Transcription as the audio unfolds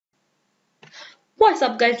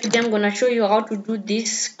What's up guys, today I'm gonna show you how to do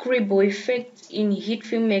this scribble effect in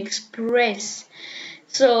Hitfilm Express.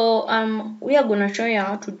 So we are gonna show you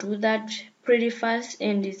how to do that pretty fast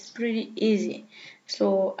and it's pretty easy.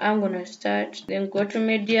 So I'm gonna start, then go to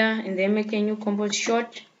media and then make a new compose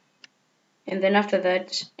shot, and then after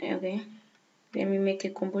that, okay, let me make a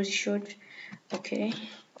compose shot. Okay,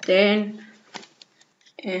 then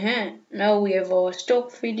now we have our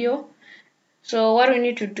stock video. So what we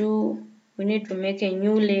need to do, we need to make a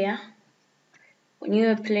new layer,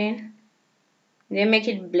 new plane, then make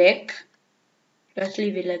it black, just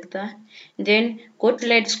leave it like that. Then go to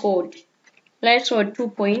light code 2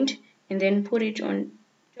 point, and then put it on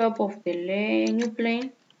top of the new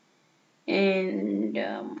plane. And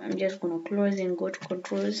I'm just gonna close and go to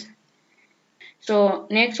controls. So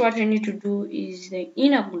next what we need to do is the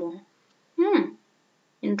inner glow.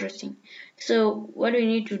 Interesting. So what we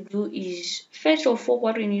need to do is, first of all,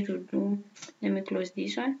 what we need to do, let me close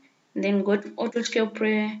this one, and then go to auto scale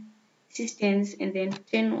persistence and then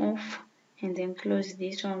turn off, and then close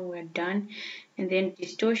this one. We're done. And then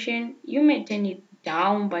distortion, you may turn it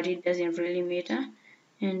down, but it doesn't really matter.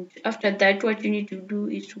 And after that, what you need to do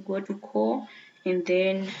is to go to core and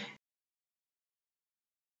then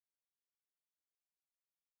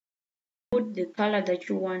put the color that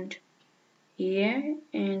you want here,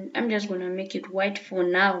 and I'm just gonna make it white for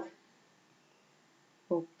now.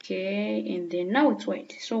 Okay, and then now it's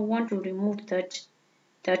white, so we want to remove that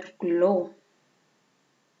glow.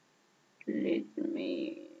 Let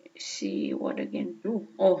me see what I can do.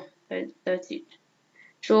 Oh, that's it.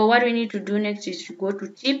 So what we need to do next is to go to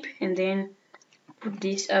tip and then put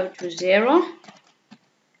this out to 0,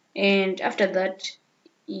 and after that,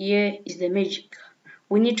 here is the magic.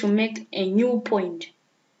 We need to make a new point,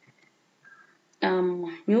 and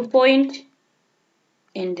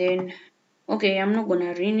then okay, I'm not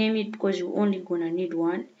gonna rename it because you're only gonna need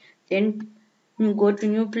one. Then you go to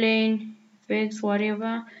new plane, effects,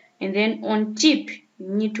 whatever, and then on tip you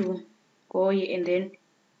need to go here and then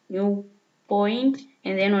new point,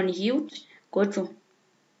 and then on hue go to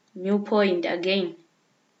new point again,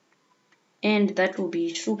 and that will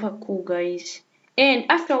be super cool, guys. And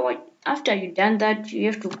after you done that, you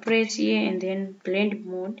have to press here and then blend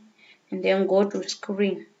mode and then go to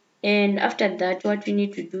screen. And after that, what you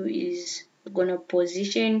need to do is you're gonna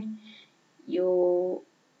position your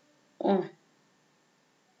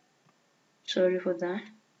sorry for that.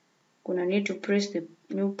 Gonna need to press the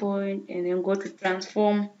new point and then go to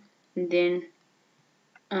transform, and then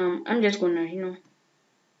I'm just gonna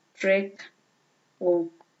track,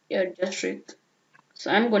 just track.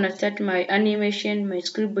 So I'm gonna start my animation, my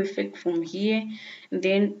scribble effect from here, and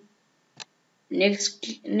then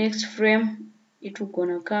next frame it's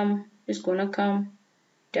gonna come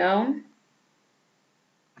down.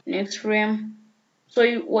 Next frame. So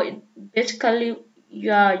basically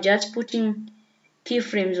you are just putting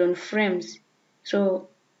keyframes on frames. So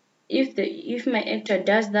if my actor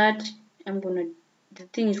does that, the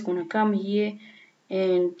thing is gonna come here,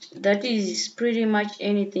 and that is pretty much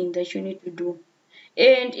anything that you need to do.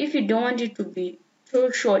 And if you don't want it to be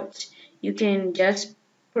too short, you can just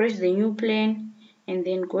press the new plane and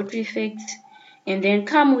then go to effects and then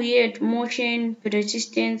come here to motion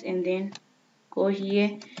persistence and then go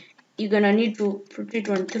here. You're gonna need to put it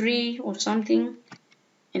on 3 or something,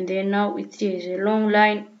 and then now it is a long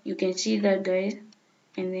line. You can see that, guys.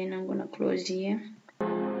 And then I'm gonna close here.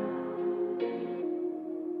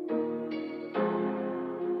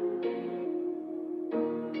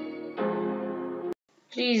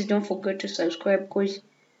 Please don't forget to subscribe because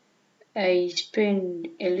I spend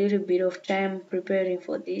a little bit of time preparing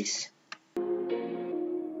for this.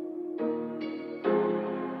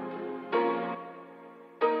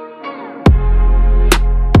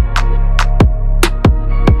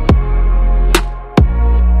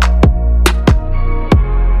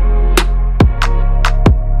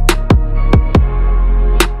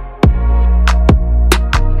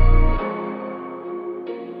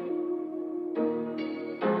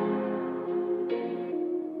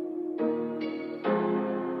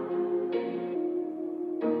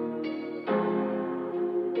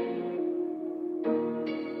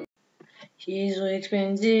 She's so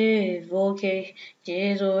expensive, okay.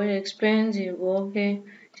 She's so expensive, okay.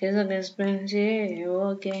 She's so expensive,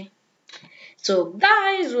 okay. So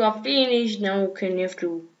guys, we are finished. Now we can have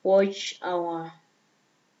to watch our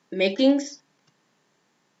makings.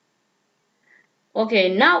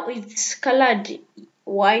 Okay, now it's colored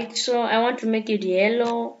white, so I want to make it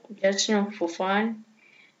yellow, just for fun.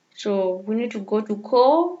 So we need to go to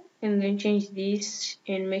core and then change this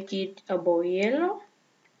and make it about yellow.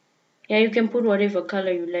 Yeah, you can put whatever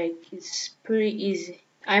color you like. It's pretty easy.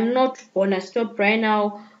 I'm not gonna stop right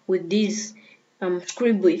now with this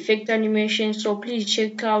scribble effect animation, so please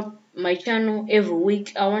check out my channel every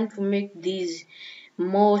week. I want to make these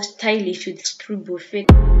more stylish with scribble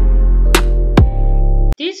effect.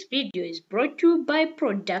 This video is brought to you by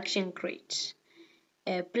Production Crates,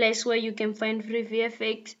 a place where you can find free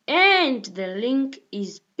VFX, and the link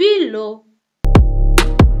is below.